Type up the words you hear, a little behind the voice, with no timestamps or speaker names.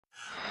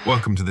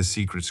Welcome to the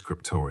Secret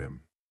Scriptorium,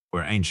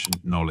 where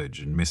ancient knowledge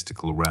and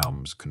mystical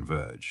realms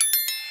converge.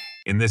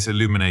 In this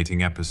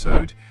illuminating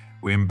episode,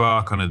 we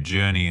embark on a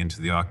journey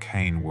into the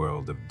arcane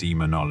world of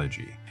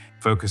demonology,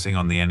 focusing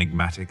on the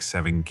enigmatic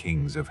seven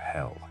kings of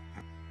hell.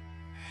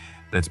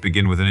 Let's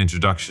begin with an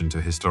introduction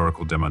to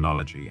historical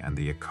demonology and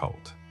the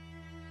occult.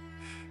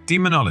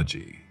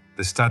 Demonology,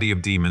 the study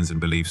of demons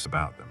and beliefs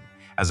about them,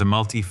 has a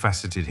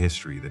multifaceted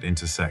history that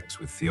intersects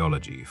with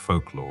theology,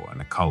 folklore,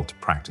 and occult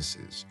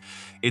practices.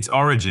 Its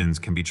origins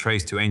can be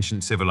traced to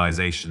ancient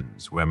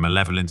civilizations where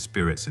malevolent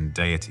spirits and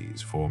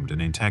deities formed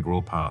an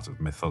integral part of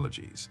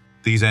mythologies.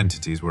 These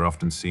entities were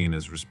often seen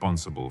as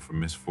responsible for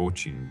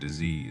misfortune,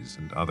 disease,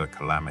 and other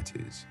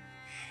calamities.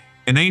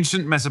 In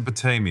ancient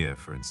Mesopotamia,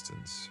 for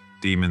instance,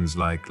 demons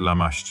like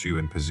Lamashtu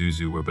and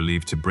Pazuzu were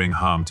believed to bring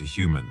harm to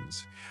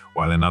humans,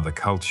 while in other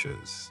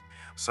cultures,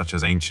 such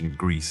as ancient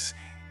Greece,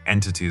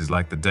 entities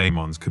like the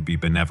Daemons could be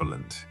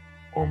benevolent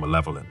or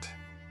malevolent.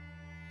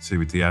 So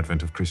with the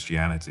advent of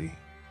Christianity,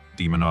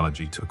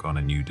 demonology took on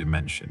a new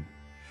dimension.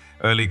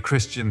 Early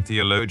Christian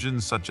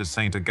theologians such as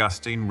Saint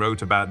Augustine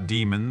wrote about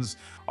demons,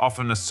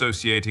 often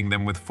associating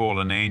them with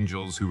fallen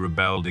angels who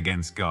rebelled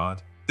against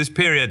God. This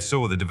period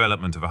saw the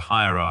development of a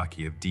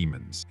hierarchy of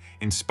demons,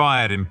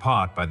 inspired in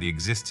part by the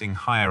existing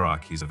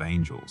hierarchies of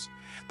angels.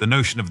 The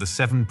notion of the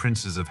seven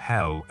princes of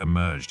hell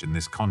emerged in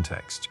this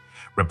context,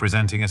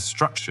 representing a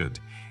structured,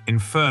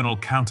 infernal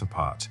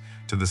counterpart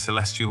to the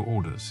celestial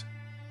orders.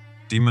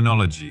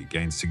 Demonology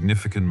gained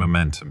significant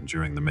momentum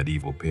during the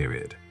medieval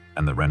period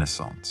and the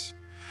Renaissance.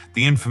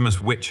 The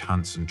infamous witch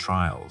hunts and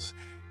trials,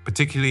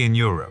 particularly in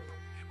Europe,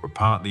 were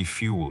partly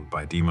fueled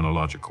by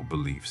demonological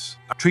beliefs.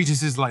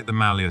 Treatises like the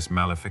Malleus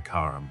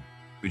Maleficarum,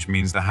 which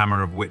means the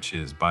Hammer of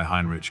Witches by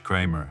Heinrich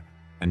Kramer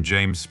and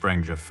James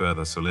Sprenger,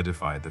 further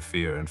solidified the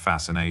fear and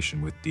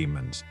fascination with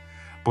demons,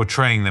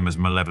 portraying them as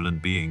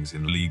malevolent beings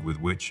in league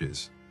with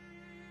witches.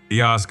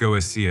 The Ars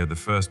Goetia, the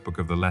first book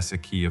of the Lesser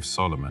Key of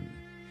Solomon,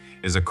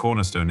 is a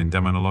cornerstone in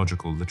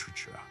demonological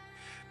literature.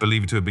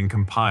 Believed to have been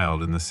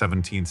compiled in the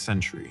 17th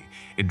century,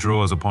 it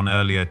draws upon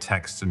earlier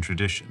texts and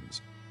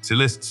traditions. It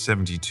lists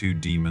 72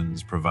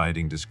 demons,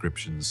 providing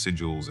descriptions,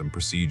 sigils, and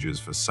procedures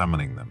for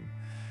summoning them.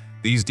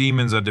 These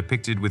demons are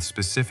depicted with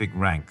specific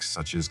ranks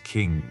such as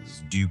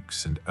kings,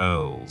 dukes, and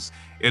earls,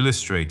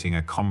 illustrating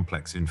a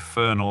complex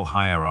infernal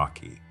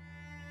hierarchy.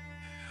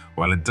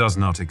 While it does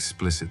not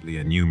explicitly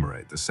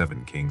enumerate the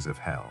seven kings of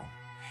hell,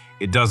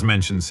 it does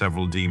mention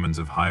several demons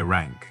of high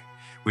rank,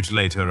 which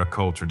later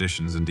occult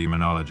traditions and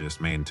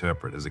demonologists may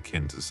interpret as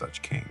akin to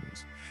such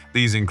kings.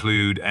 These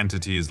include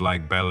entities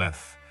like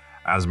Beleth,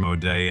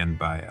 Asmodeus, and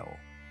Baal.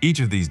 Each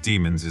of these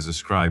demons is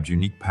ascribed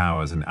unique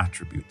powers and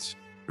attributes,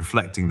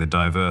 reflecting the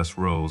diverse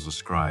roles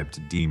ascribed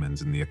to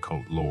demons in the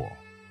occult lore.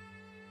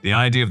 The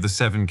idea of the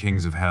seven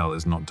kings of hell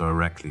is not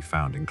directly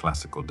found in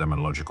classical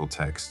demonological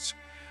texts,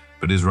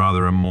 but is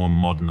rather a more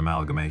modern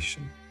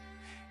amalgamation.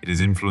 It is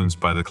influenced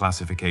by the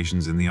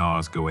classifications in the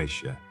Ars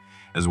Goetia,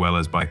 as well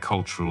as by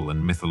cultural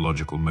and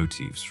mythological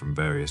motifs from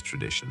various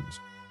traditions.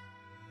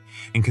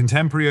 In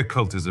contemporary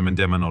occultism and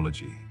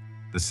demonology,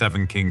 the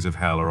seven kings of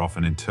hell are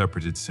often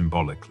interpreted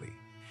symbolically.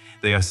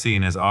 They are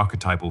seen as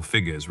archetypal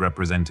figures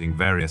representing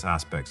various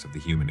aspects of the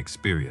human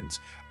experience,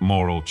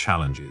 moral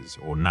challenges,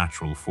 or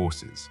natural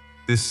forces.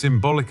 This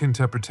symbolic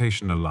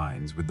interpretation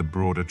aligns with the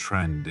broader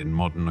trend in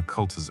modern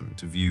occultism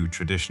to view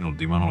traditional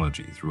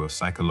demonology through a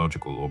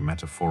psychological or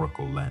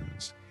metaphorical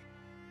lens.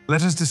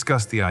 Let us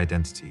discuss the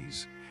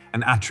identities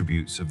and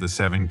attributes of the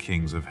seven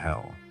kings of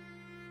hell.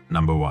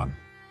 Number 1.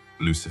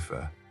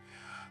 Lucifer,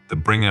 the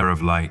bringer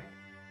of light.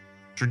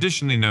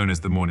 Traditionally known as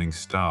the morning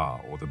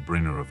star or the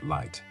bringer of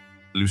light,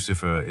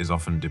 Lucifer is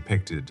often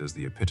depicted as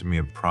the epitome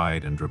of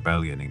pride and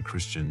rebellion in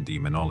Christian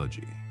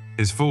demonology.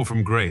 His fall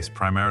from grace,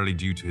 primarily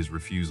due to his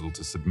refusal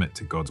to submit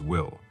to God's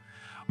will,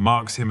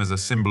 marks him as a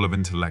symbol of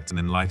intellect and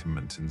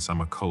enlightenment in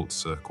some occult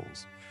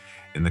circles.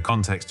 In the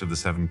context of the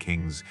seven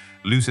kings,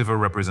 Lucifer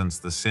represents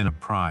the sin of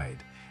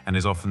pride and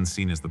is often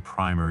seen as the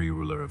primary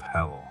ruler of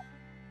hell.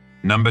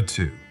 Number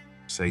 2.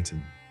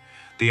 Satan,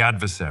 the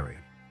adversary.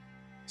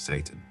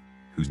 Satan,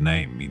 whose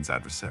name means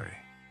adversary,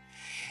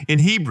 in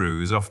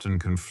Hebrew is often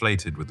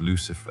conflated with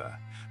Lucifer,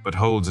 but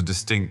holds a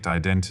distinct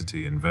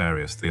identity in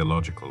various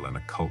theological and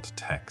occult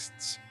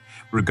texts.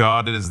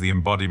 Regarded as the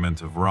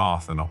embodiment of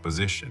wrath and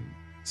opposition,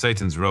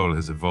 Satan's role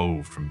has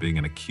evolved from being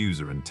an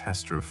accuser and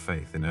tester of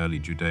faith in early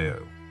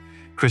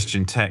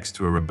Judeo-Christian texts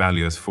to a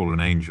rebellious fallen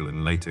angel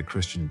in later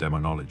Christian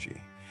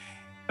demonology.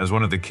 As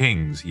one of the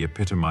kings, he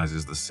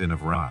epitomizes the sin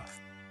of wrath.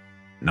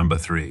 Number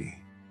 3.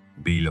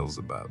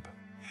 Beelzebub,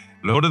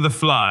 Lord of the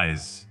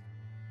Flies.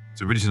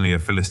 It's originally a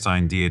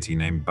Philistine deity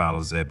named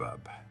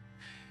Beelzebub.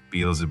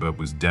 Beelzebub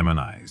was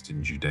demonized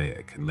in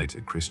Judaic and later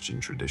Christian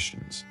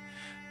traditions.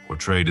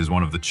 Portrayed as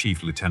one of the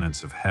chief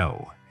lieutenants of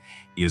hell,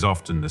 he is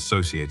often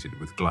associated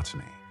with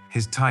gluttony.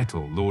 His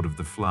title, Lord of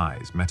the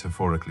Flies,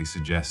 metaphorically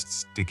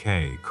suggests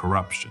decay,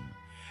 corruption,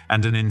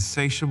 and an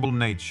insatiable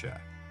nature,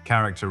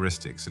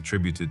 characteristics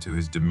attributed to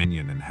his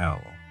dominion in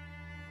hell.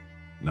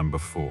 Number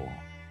 4.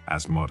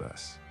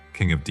 Asmodeus,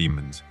 king of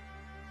demons.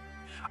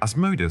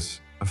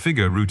 Asmodeus, a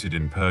figure rooted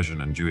in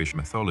Persian and Jewish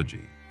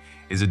mythology,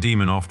 is a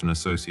demon often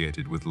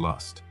associated with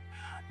lust.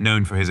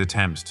 Known for his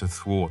attempts to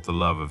thwart the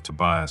love of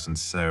Tobias and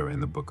Sarah in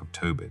the Book of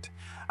Tobit,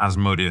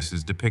 Asmodeus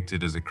is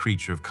depicted as a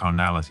creature of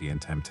carnality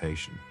and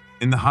temptation.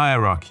 In the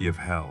hierarchy of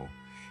hell,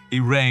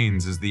 he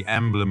reigns as the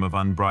emblem of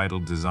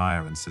unbridled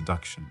desire and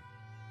seduction.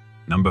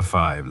 Number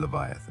 5.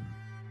 Leviathan,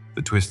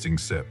 the twisting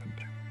serpent.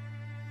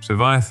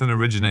 Leviathan,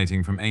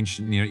 originating from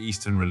ancient Near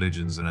Eastern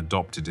religions and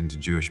adopted into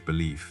Jewish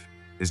belief,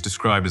 is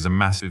described as a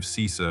massive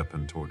sea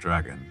serpent or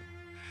dragon.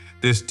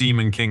 This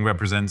demon king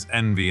represents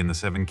envy in the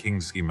Seven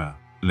Kings schema.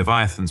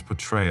 Leviathan's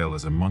portrayal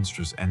as a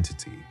monstrous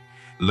entity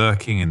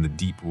lurking in the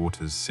deep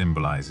waters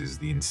symbolizes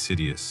the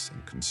insidious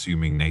and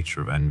consuming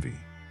nature of envy.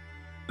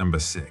 Number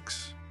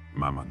 6.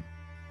 Mammon,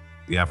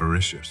 the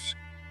avaricious.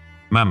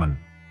 Mammon,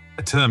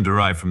 a term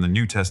derived from the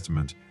New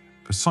Testament,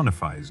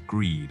 personifies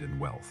greed and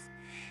wealth.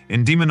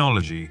 In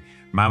demonology,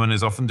 Mammon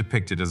is often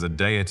depicted as a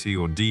deity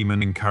or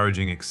demon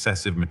encouraging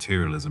excessive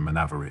materialism and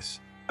avarice.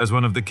 As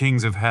one of the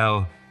kings of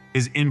hell,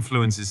 his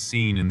influence is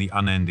seen in the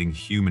unending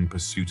human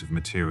pursuit of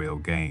material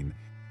gain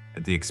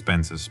at the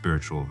expense of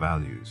spiritual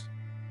values.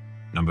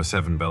 Number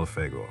 7.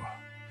 Belphegor,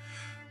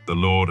 the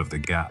Lord of the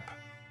Gap.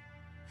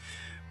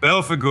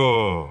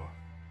 Belphegor,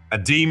 a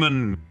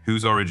demon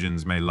whose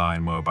origins may lie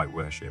in Moabite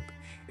worship,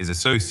 is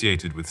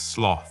associated with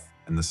sloth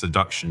and the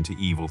seduction to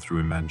evil through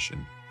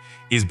invention.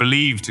 He is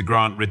believed to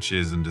grant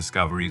riches and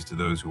discoveries to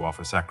those who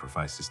offer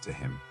sacrifices to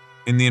him.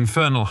 In the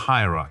infernal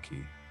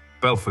hierarchy,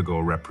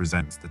 Belphegor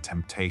represents the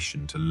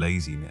temptation to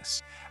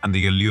laziness and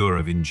the allure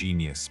of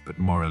ingenious but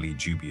morally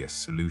dubious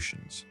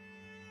solutions.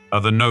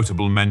 Other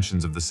notable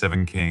mentions of the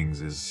Seven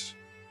Kings is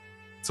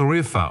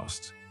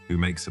Faust, who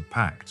makes a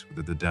pact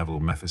with the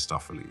devil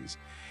Mephistopheles,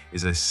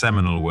 is a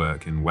seminal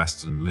work in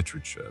Western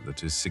literature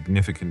that has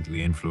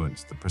significantly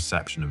influenced the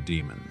perception of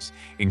demons,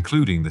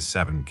 including the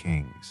Seven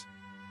Kings.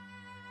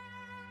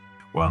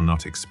 While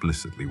not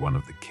explicitly one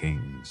of the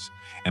kings,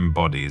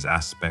 embodies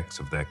aspects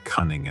of their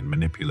cunning and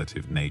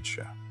manipulative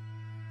nature.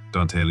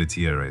 Dante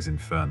Alighieri's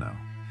Inferno,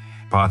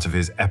 part of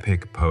his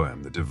epic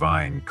poem, The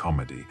Divine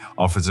Comedy,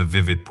 offers a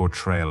vivid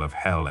portrayal of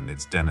hell and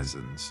its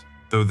denizens.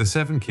 Though the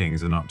Seven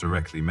Kings are not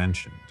directly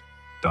mentioned,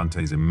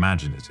 Dante's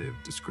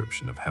imaginative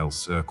description of hell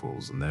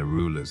circles and their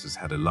rulers has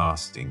had a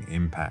lasting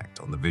impact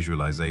on the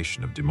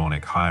visualization of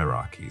demonic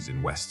hierarchies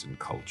in Western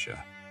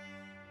culture.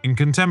 In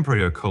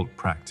contemporary occult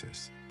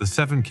practice, the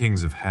Seven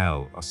Kings of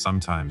Hell are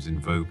sometimes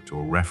invoked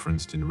or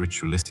referenced in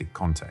ritualistic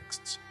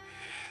contexts.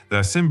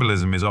 Their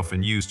symbolism is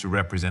often used to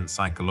represent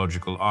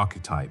psychological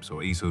archetypes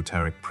or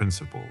esoteric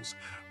principles,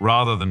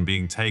 rather than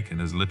being taken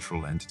as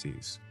literal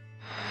entities.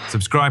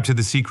 Subscribe to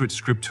the Secret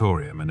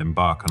Scriptorium and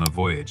embark on a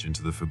voyage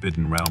into the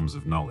forbidden realms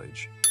of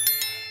knowledge.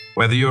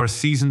 Whether you're a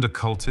seasoned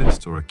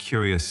occultist or a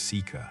curious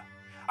seeker,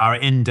 our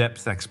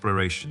in-depth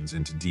explorations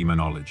into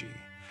demonology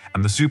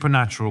and the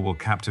supernatural will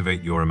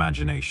captivate your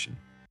imagination.